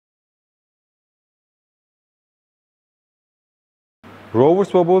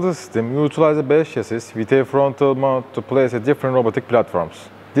Rover's mobility system utilizes a base chassis with a frontal mount to place at different robotic platforms.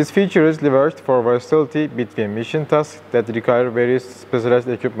 This feature is leveraged for versatility between mission tasks that require various specialized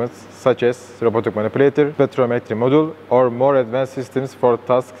equipment such as robotic manipulator, spectrometry module, or more advanced systems for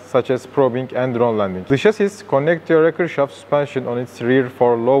tasks such as probing and drone landing. The chassis connects to a rocker shaft suspension on its rear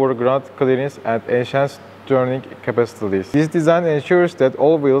for lower ground clearance and enhanced turning capacities. This design ensures that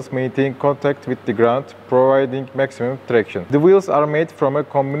all wheels maintain contact with the ground, providing maximum traction. The wheels are made from a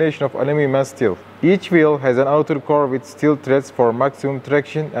combination of aluminum and steel. Each wheel has an outer core with steel threads for maximum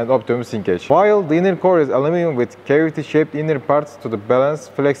traction and optimum sinkage, while the inner core is aluminum with cavity-shaped inner parts to balance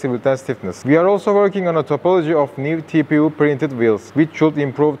flexibility and stiffness. We are also working on a topology of new TPU printed wheels, which should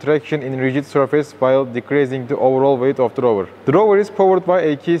improve traction in rigid surface while decreasing the overall weight of the rover. The rover is powered by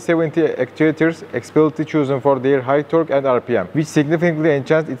AK-70 actuators, explicitly chosen for their high torque and RPM, which significantly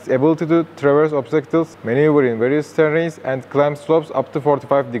enhance its ability to traverse obstacles, maneuver in various terrains, and climb slopes up to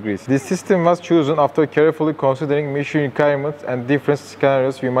 45 degrees. This system was chosen after carefully considering mission requirements and different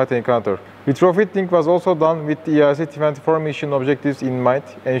scenarios we might encounter. Retrofitting was also done with the ERC-24 mission objectives in mind,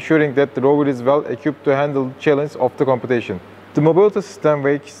 ensuring that the rover is well equipped to handle the challenge of the competition. The mobility system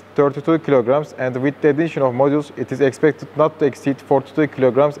weighs 32 kg, and with the addition of modules, it is expected not to exceed 42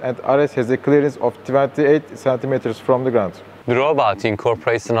 kg, and RS has a clearance of 28 cm from the ground. The robot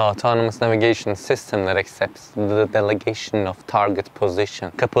incorporates an autonomous navigation system that accepts the delegation of target position,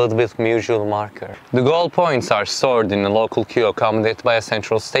 coupled with mutual marker. The goal points are stored in a local queue accommodated by a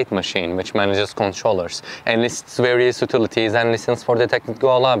central state machine, which manages controllers, enlists various utilities, and listens for detected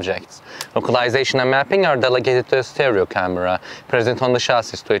goal objects. Localization and mapping are delegated to a stereo camera present on the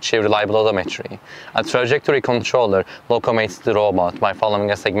chassis to achieve reliable odometry. A trajectory controller locomotes the robot by following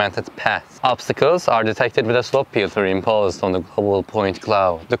a segmented path. Obstacles are detected with a slope filter imposed on the global point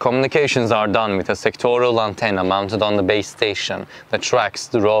cloud. The communications are done with a sectoral antenna mounted on the base station that tracks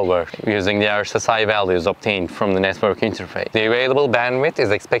the rover using the RSSI values obtained from the network interface. The available bandwidth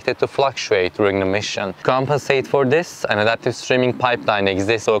is expected to fluctuate during the mission. To compensate for this, an adaptive streaming pipeline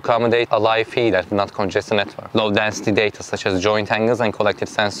exists to accommodate a live feed that will not congest the network. Low density data such as joint angles and collected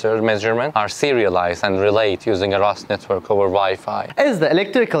sensor measurements are serialized and relayed using a ROS network over Wi-Fi. As the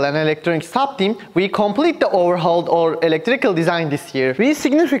electrical and electronic sub-team, we complete the overhauled or electrical design this year. We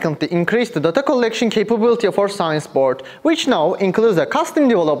significantly increased the data collection capability of our science board, which now includes a custom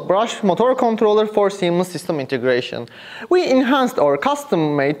developed brush motor controller for seamless system integration. We enhanced our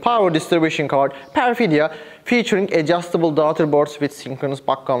custom-made power distribution card, Perfidia, featuring adjustable daughter boards with synchronous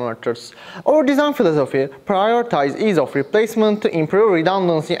buck converters. Our design philosophy prioritizes ease of replacement to improve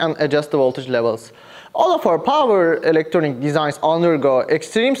redundancy and adjust the voltage levels. All of our power electronic designs undergo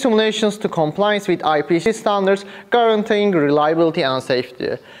extreme simulations to compliance with IPC standards, guaranteeing reliability and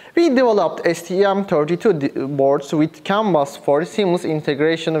safety. We developed STM32 boards with CAN bus for seamless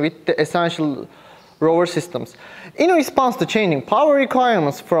integration with the essential rover systems. In response to changing power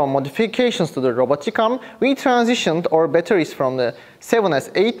requirements from modifications to the robotic arm, we transitioned our batteries from the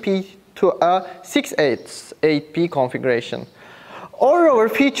 7S8P to a 6S8P configuration. Our rover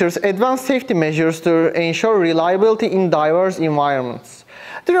features advanced safety measures to ensure reliability in diverse environments.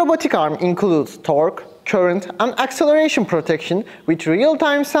 The robotic arm includes torque, current, and acceleration protection with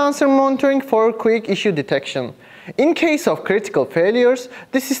real-time sensor monitoring for quick issue detection. In case of critical failures,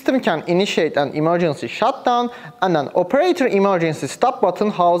 the system can initiate an emergency shutdown, and an operator emergency stop button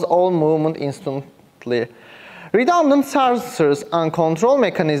houses all movement instantly. Redundant sensors and control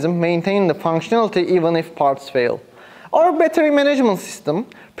mechanisms maintain the functionality even if parts fail. Our battery management system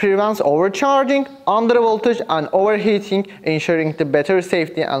prevents overcharging, undervoltage, and overheating, ensuring the battery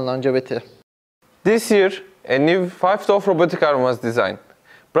safety and longevity. This year, a new 5-top robotic arm was designed.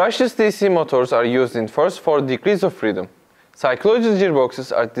 Brushless DC motors are used in first 4 degrees of freedom. Cycloidal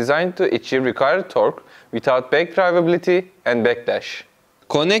gearboxes are designed to achieve required torque without back drivability and backlash.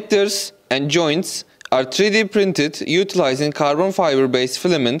 Connectors and joints are 3D printed utilizing carbon fiber-based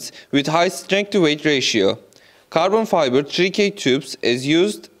filaments with high strength-to-weight ratio. Carbon fiber 3K tubes is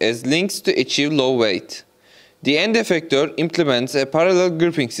used as links to achieve low weight. The end effector implements a parallel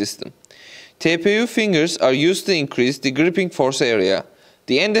gripping system. TPU fingers are used to increase the gripping force area.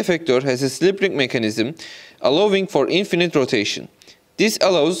 The end effector has a slip ring mechanism allowing for infinite rotation. This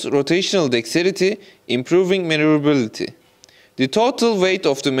allows rotational dexterity, improving maneuverability. The total weight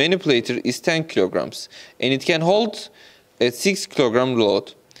of the manipulator is 10 kg and it can hold a 6 kg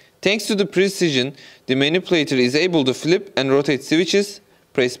load. Thanks to the precision, the manipulator is able to flip and rotate switches,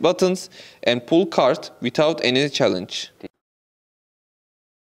 press buttons, and pull cart without any challenge.